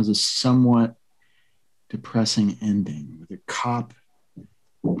emotional and has a somewhat depressing ending with a cop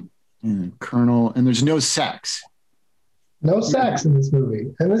and a colonel, and there's no sex. No sex in this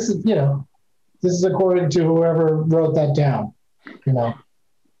movie. And this is according to whoever wrote that down.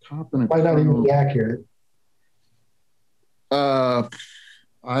 Cop and a might not colonel. even be accurate. I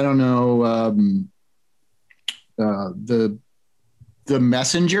don't know. The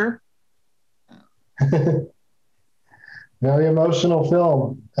Messenger. Very emotional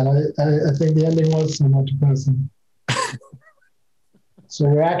film, and I think the ending was somewhat depressing. So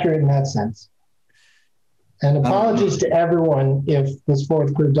you're accurate in that sense. And apologies to everyone if this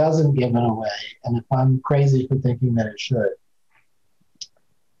fourth clue doesn't give it away, and if I'm crazy for thinking that it should.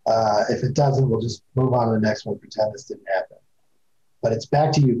 If it doesn't, we'll just move on to the next one, pretend this didn't happen. But it's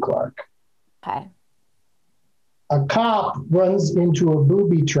back to you, Clark. Okay. A cop runs into a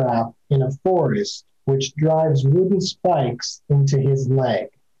booby trap in a forest, which drives wooden spikes into his leg.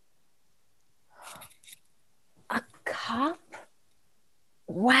 A cop?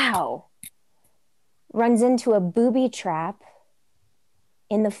 Wow. Runs into a booby trap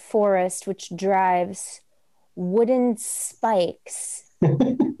in the forest, which drives wooden spikes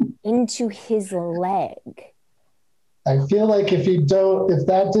into his leg. I feel like if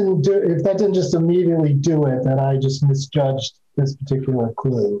that didn't just immediately do it, then I just misjudged this particular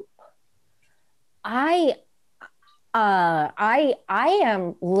clue. I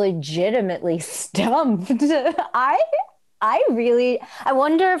am legitimately stumped. I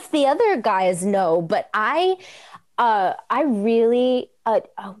wonder if the other guys know, but I really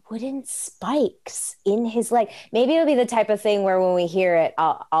wooden spikes in his leg. Maybe it'll be the type of thing where when we hear it,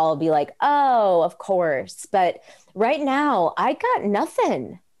 I'll be like, oh, of course. But right now, I got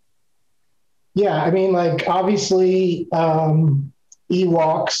nothing. Yeah, I mean, like obviously,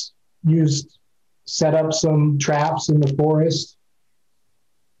 Ewoks set up some traps in the forest,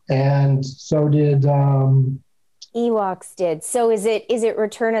 and so did Ewoks did. So is it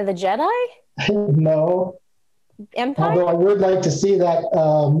Return of the Jedi? No. Empire? Although I would like to see that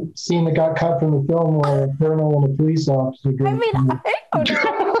scene that got cut from the film where a colonel and a police officer. I mean, I don't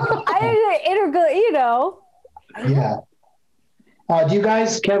know. Yeah. Do you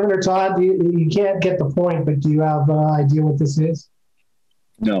guys, Kevin or Todd, you can't get the point, but do you have an idea what this is?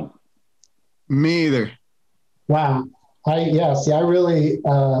 No. Me either. Wow. I really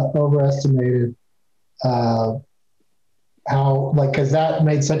overestimated how, because that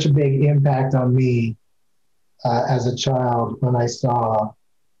made such a big impact on me as a child when I saw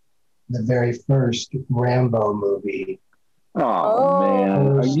the very first Rambo movie. Oh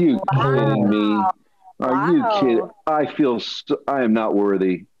man, are you kidding me? Are you kidding? I am not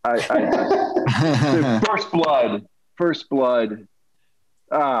worthy. First blood.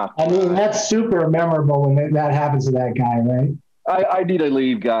 I mean, that's super memorable when that happens to that guy, right? I need to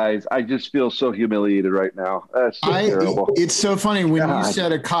leave, guys. I just feel so humiliated right now. That's so terrible. It's so funny when you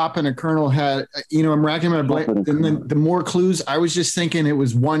said a cop and a colonel had, I'm racking my brain. And then the more clues, I was just thinking it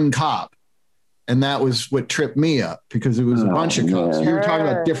was one cop. And that was what tripped me up because it was a bunch of cops. You were talking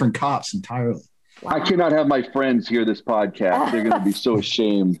about different cops entirely. Wow. I cannot have my friends hear this podcast. They're going to be so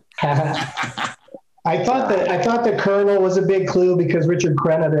ashamed. I thought the colonel was a big clue because Richard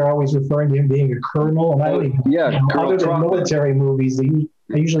Crenna, they're always referring to him being a colonel. And I don't even, other than military movies, I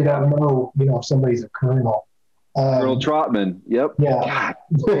usually don't know, if somebody's a colonel. Colonel Trotman. Yep. Yeah.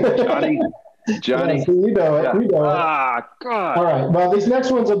 Johnny. Yeah, so you know it. Ah, God. All right. Well, these next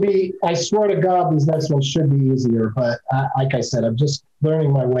ones will be, I swear to God, these next ones should be easier. But like I said, I'm just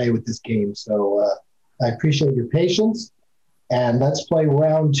learning my way with this game. So I appreciate your patience. And let's play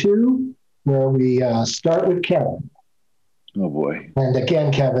round 2, where we start with Kevin. Oh, boy. And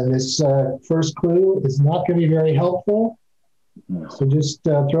again, Kevin, this first clue is not going to be very helpful. So just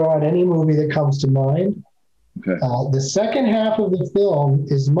throw out any movie that comes to mind. Okay. The second half of the film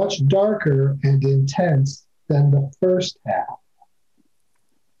is much darker and intense than the first half.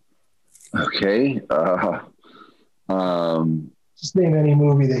 Okay. Just name any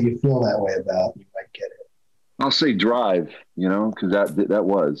movie that you feel that way about. You might get it. I'll say Drive, because that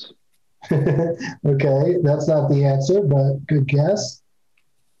was. Okay, that's not the answer, but good guess.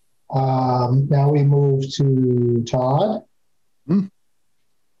 Now we move to Todd.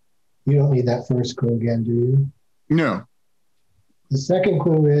 You don't need that first clue again, do you? No. The second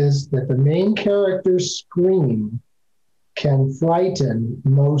clue is that the main character's scream can frighten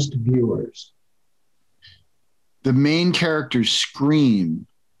most viewers. The main character's scream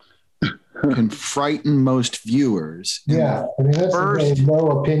can frighten most viewers. Yeah, I mean, that's a very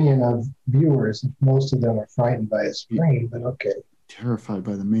low opinion of viewers. Most of them are frightened by a scream, but okay. Terrified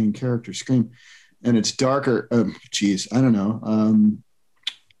by the main character's scream. and it's darker. Geez, I don't know.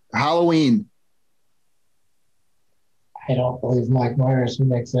 Halloween. I don't believe Mike Myers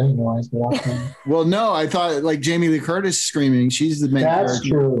makes any noise, but Well, no, I thought like Jamie Lee Curtis screaming. She's the main character. That's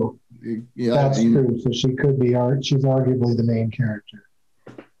true. Yeah, that's true. So she could be she's arguably the main character.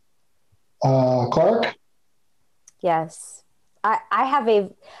 Clark? Yes.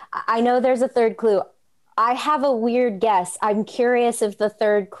 I know there's a third clue. I have a weird guess. I'm curious if the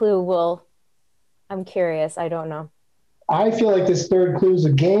third clue I'm curious. I don't know. I feel like this third clue is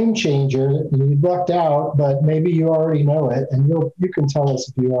a game changer. You lucked out, but maybe you already know it, and you can tell us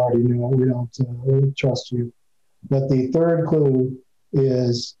if you already knew it. We don't trust you. But the third clue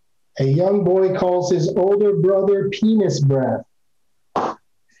is a young boy calls his older brother penis breath.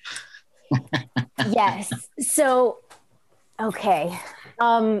 Yes. So, okay.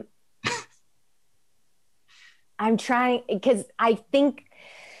 I'm trying because I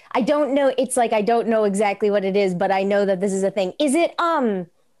don't know. It's like, I don't know exactly what it is, but I know that this is a thing. Is it,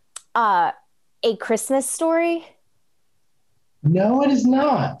 A Christmas Story? No, it is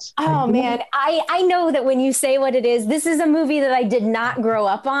not. Oh man. I know that when you say what it is, this is a movie that I did not grow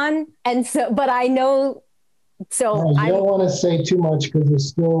up on. And so, but I know, so I don't want to say too much because there's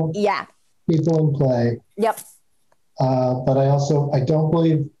still people in play. Yep. But I don't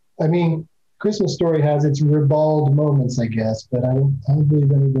believe, Christmas Story has its ribald moments, I guess, but I don't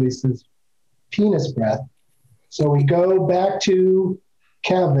believe anybody says penis breath. So we go back to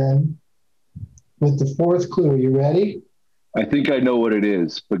Kevin with the fourth clue. Are you ready? I think I know what it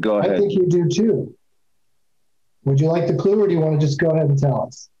is, but go ahead. I think you do too. Would you like the clue, or do you want to just go ahead and tell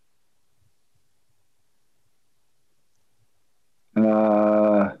us?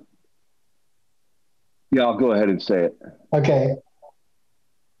 Yeah, I'll go ahead and say it. Okay.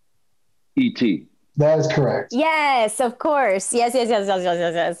 E.T. That is correct. Yes, of course. Yes. Good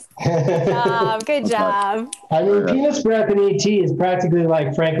job. Good job. Penis breath in E.T. is practically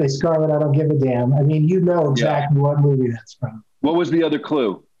like, frankly, Scarlett, I don't give a damn. You know exactly what movie that's from. What was the other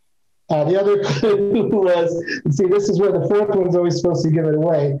clue? The other clue was, this is where the fourth one's always supposed to give it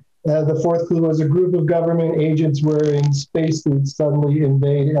away. The fourth clue was a group of government agents wearing spacesuits suddenly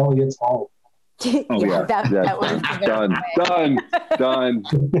invade Elliot's home. Oh yeah, that was done.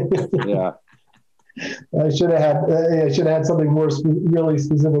 Yeah. I should have had something more really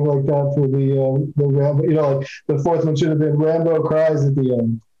specific like that for the Rambo. Like the fourth one should have been Rambo cries at the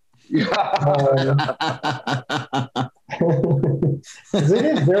end. It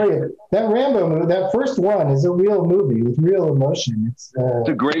is that Rambo movie. That first one is a real movie with real emotion. It's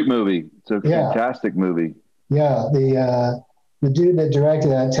a great movie. It's a fantastic movie. Yeah, the dude that directed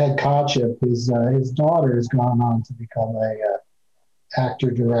that, Ted Kotcheff, his daughter has gone on to become a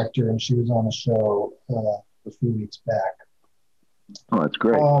actor director, and she was on a show a few weeks back. Oh, that's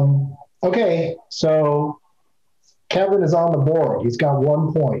great. Okay, so Kevin is on the board. He's got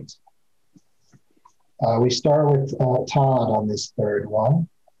 1 point. We start with Todd on this third one.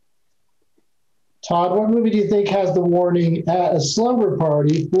 Todd, what movie do you think has the warning, at a slumber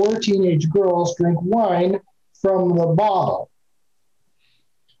party, 4 teenage girls drink wine from the bottle?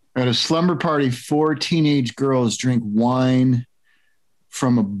 At a slumber party, 4 teenage girls drink wine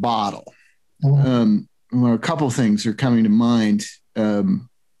from a bottle. Well, a couple things are coming to mind. One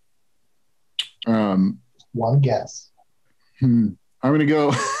guess. I'm going to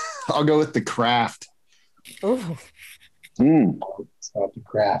go, I'll go with The Craft. Ooh. It's not The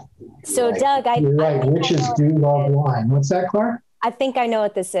Craft. So Doug, you're right. Witches do love wine. What's that, Clark? I think I know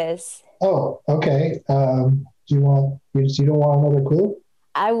what this is. Oh, okay. Do you don't want another clue?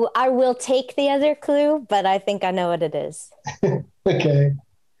 I will take the other clue, but I think I know what it is. Okay.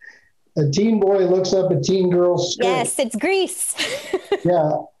 A teen boy looks up a teen girl's skirt. Yes, it's Grease.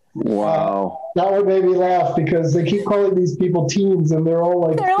 Yeah. Wow. That one made me laugh because they keep calling these people teens and they're all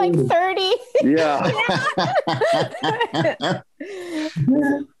like 30. Yeah.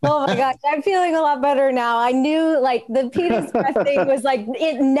 Oh my gosh, I'm feeling a lot better now. I knew like the penis breath thing was like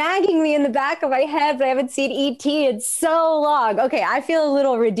it nagging me in the back of my head, but I haven't seen E.T. in so long. Okay, I feel a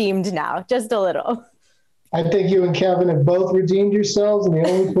little redeemed now, just a little. I think you and Kevin have both redeemed yourselves, and the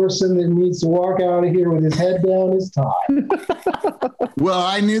only person that needs to walk out of here with his head down is Todd. Well,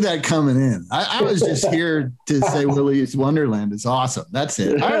 I knew that coming in. I was just here to say Willy's Wonderland is awesome. That's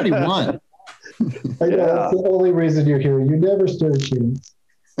it. I already won. I know, that's the only reason you're here. You never stood a chance.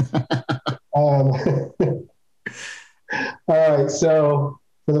 All right, so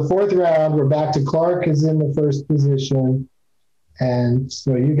for the fourth round, we're back to Clark is in the first position. And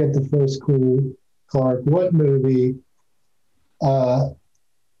so you get the first clue. Clark, what movie does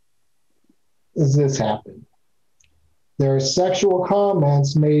this happen? there are sexual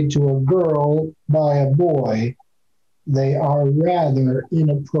comments made to a girl by a boy, they are rather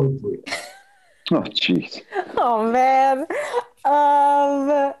inappropriate. Oh, jeez. Oh, man.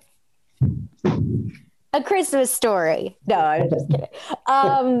 A Christmas Story. No, I'm just kidding.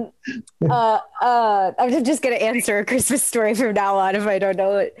 I'm just going to answer A Christmas Story from now on if I don't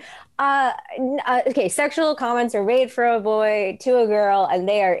know it. Okay, sexual comments are made from a boy to a girl, and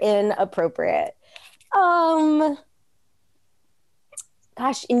they are inappropriate.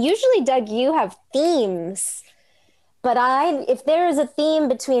 Gosh, and usually, Doug, you have themes. But if there is a theme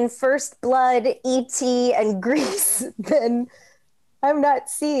between First Blood, E.T., and Grease, then I'm not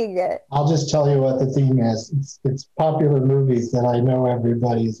seeing it. I'll just tell you what the theme is. It's popular movies that I know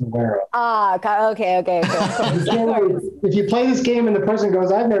everybody's aware of. Okay. If you play this game and the person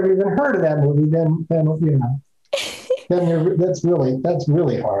goes, "I've never even heard of that movie," then you know, that's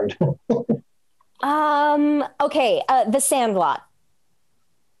really hard. Okay. The Sandlot.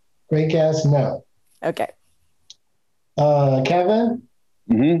 Great guess. No. Okay. Kevin?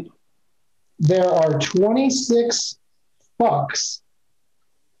 Mm-hmm. There are 26 fucks,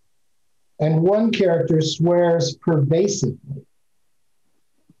 and one character swears pervasively.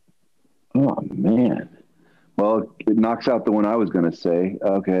 Oh, man. Well, it knocks out the one I was going to say.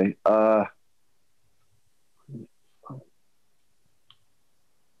 Okay. Oh,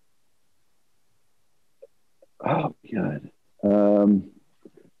 God.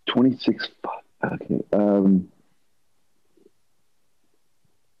 26 fuck. Okay.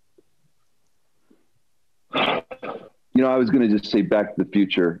 You know, I was going to just say Back to the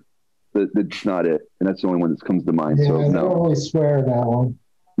Future, but that's not it, and that's the only one that comes to mind. Yeah, so I no. don't really swear that one.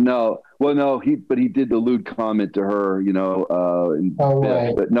 No, well, no, he did the lewd comment to her, you know.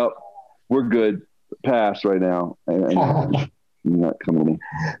 Right. But no, we're good. Pass right now. You're not coming to me.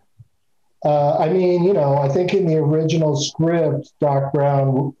 I mean, you know, I think in the original script, Doc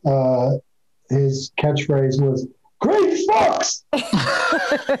Brown, his catchphrase was "Great fucks."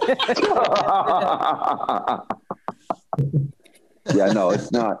 Yeah, no,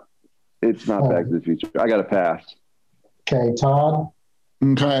 it's not. It's not Back to the Future. I got to pass. Okay, Todd.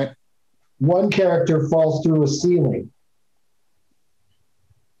 Okay. One character falls through a ceiling.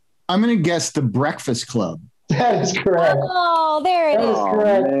 I'm going to guess The Breakfast Club. That is correct. Oh, there it is. That is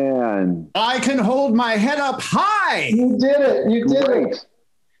correct. Man. I can hold my head up high. You did it. You did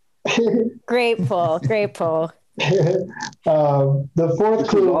it. Grateful. The fourth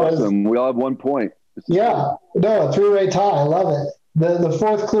clue was awesome. We all have 1 point. Yeah, no, a three-way tie. I love it. The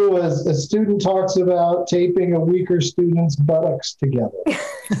fourth clue was a student talks about taping a weaker student's buttocks together.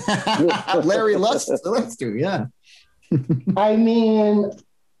 Larry Lester, yeah. I mean,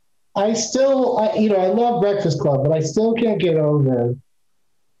 I love Breakfast Club, but I still can't get over.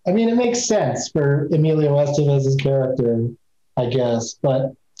 I mean, it makes sense for Emilio Estevez's character, I guess,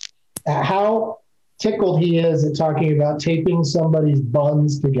 but how tickled he is at talking about taping somebody's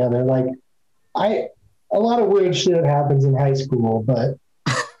buns together. Like, a lot of weird shit happens in high school, but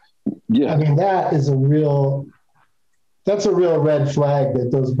yeah, I mean, that's a real red flag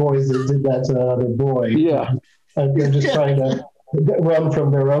that those boys that did that to that other boy. Yeah. They're just trying to run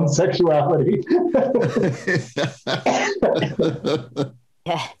from their own sexuality.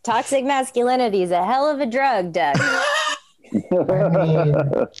 Yeah, toxic masculinity is a hell of a drug, Doug.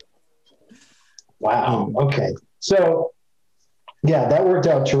 Wow. Okay. So, yeah, that worked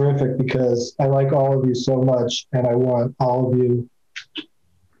out terrific because I like all of you so much, and I want all of you,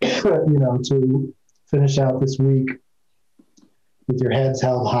 to finish out this week with your heads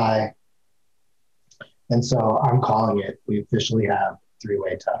held high. And so I'm calling it. We officially have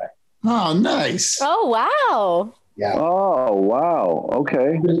three-way tie. Oh, nice. Oh, wow. Yeah. Oh, wow.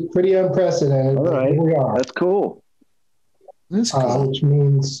 Okay. Pretty unprecedented. All right. Here we are. That's cool. That's cool. Which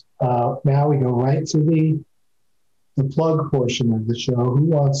means now we go right to the plug portion of the show. Who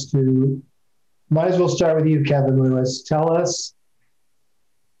wants to? Might as well start with you, Kevin Lewis. Tell us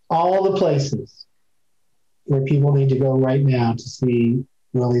all the places where people need to go right now to see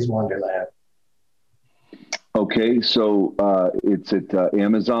Willy's Wonderland. Okay, so it's at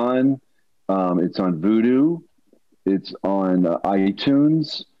Amazon. It's on Vudu. It's on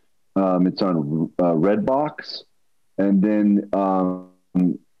iTunes. It's on Redbox. And then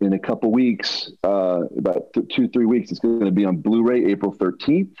in a couple weeks, about 2-3 weeks, it's going to be on Blu-ray April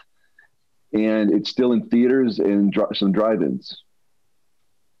 13th. And it's still in theaters and some drive-ins.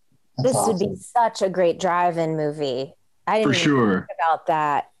 This would be such a great drive-in movie. I didn't even think about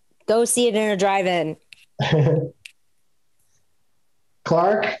that. Go see it in a drive-in.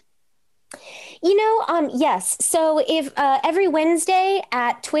 Clark? Yes. So if every Wednesday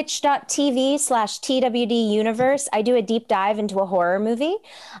at twitch.tv/TWD Universe, I do a deep dive into a horror movie.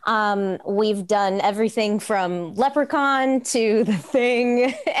 We've done everything from Leprechaun to The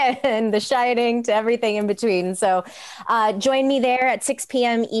Thing and The Shining to everything in between. So join me there at 6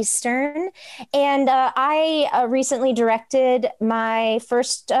 p.m. Eastern. And I recently directed my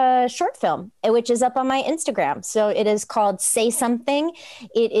first short film, which is up on my Instagram. So it is called Say Something.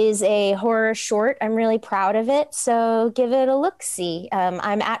 It is a horror short. I'm really proud of it. So give it a look-see.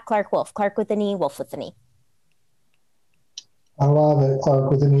 I'm at Clark Wolf, Clark with an E, Wolf with an E. I love it. Clark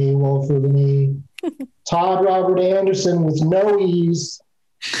with an E, Wolf with an E. Todd Robert Anderson with no E's.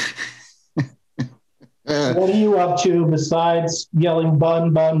 What are you up to besides yelling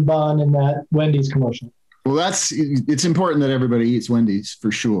bun, bun, bun in that Wendy's commercial? Well, it's important that everybody eats Wendy's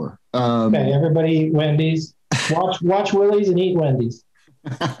for sure. Okay, everybody eat Wendy's. Watch Willie's and eat Wendy's.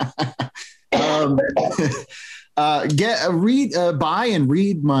 Buy and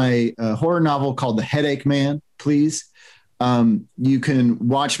read my horror novel called The Headache Man, please. You can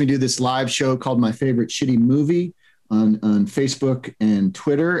watch me do this live show called My Favorite Shitty Movie on Facebook and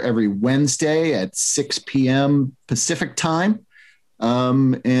Twitter every Wednesday at 6 p.m. Pacific time.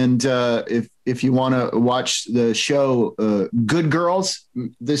 If you want to watch the show Good Girls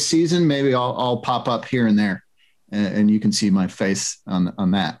this season, maybe I'll pop up here and there, and you can see my face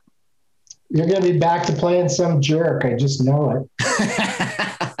on that. You're going to be back to playing some jerk. I just know it.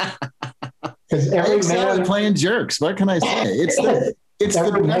 Because every man playing jerks. What can I say? It's the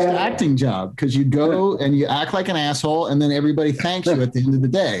best acting job, because you go and you act like an asshole, and then everybody thanks you at the end of the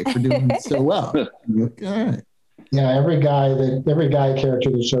day for doing so well. All right. Yeah, every guy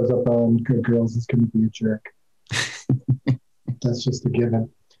character that shows up on Good Girls is going to be a jerk. That's just a given.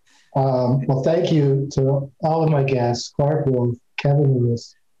 Well, thank you to all of my guests, Clark Wolf, Kevin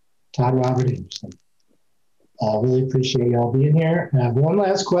Lewis, Todd Robert Anderson. I really appreciate y'all being here. I have one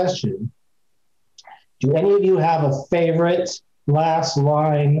last question. Do any of you have a favorite last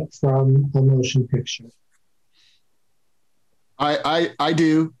line from a motion picture? I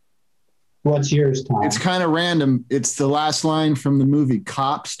do. What's yours, Todd? It's kind of random. It's the last line from the movie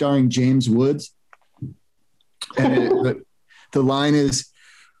Cop, starring James Woods. And the line is,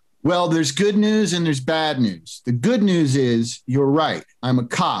 well, there's good news and there's bad news. The good news is you're right. I'm a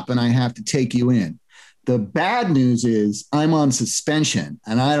cop and I have to take you in. The bad news is I'm on suspension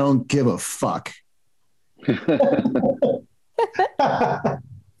and I don't give a fuck.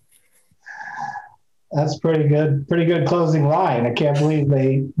 That's pretty good closing line. I can't believe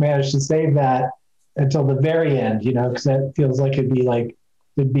they managed to save that until the very end, because that feels like it'd be like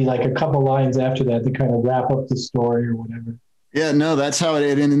a couple lines after that to kind of wrap up the story or whatever. Yeah, no, that's how it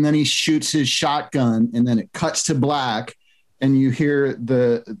ended. And then he shoots his shotgun and then it cuts to black and you hear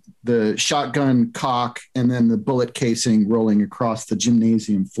the shotgun cock and then the bullet casing rolling across the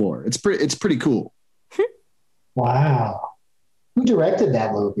gymnasium floor. It's pretty cool. Wow. Who directed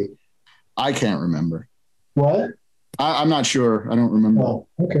that movie? I can't remember. What? I'm not sure. I don't remember. Oh,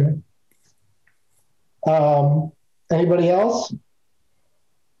 okay. Anybody else?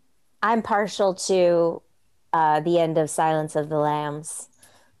 I'm partial to the end of Silence of the Lambs.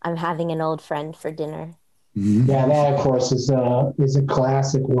 I'm having an old friend for dinner. Mm-hmm. Yeah, that of course is a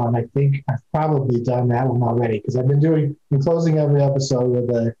classic one. I think I've probably done that one already because I've been closing every episode with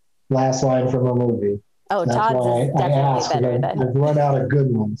the last line from a movie. Oh, Todd's is definitely better than. I've run out of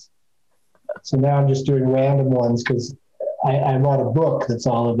good ones. So now I'm just doing random ones because I wrote a book that's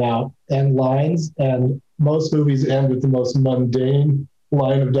all about end lines, and most movies end with the most mundane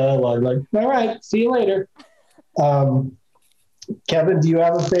line of dialogue, like, all right, see you later. Kevin, do you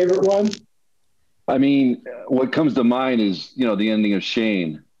have a favorite one? I mean, what comes to mind is, the ending of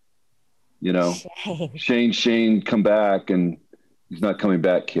Shane. Shane, come back, and he's not coming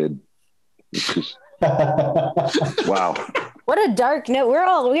back, kid. It's just, wow. What a dark note. We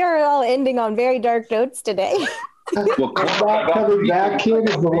are all ending on very dark notes today. Well, coming back, kid,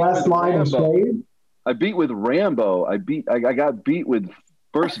 is the last line of Shane. I beat with Rambo. I got beat with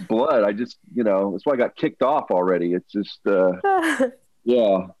First Blood. I just, that's why I got kicked off already. It's just,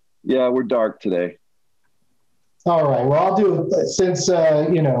 yeah, we're dark today. All right. Well, I'll do, since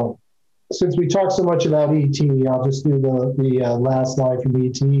we talked so much about E.T., I'll just do the last line from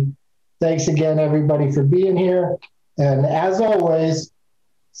E.T. Thanks again, everybody, for being here. And as always,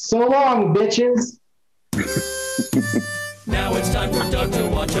 so long, bitches. Now it's time for Doug to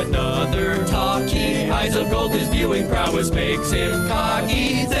watch another talkie. Eyes of gold, his viewing prowess makes him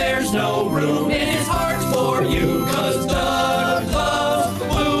cocky. There's no room in his heart for you, 'cause Doug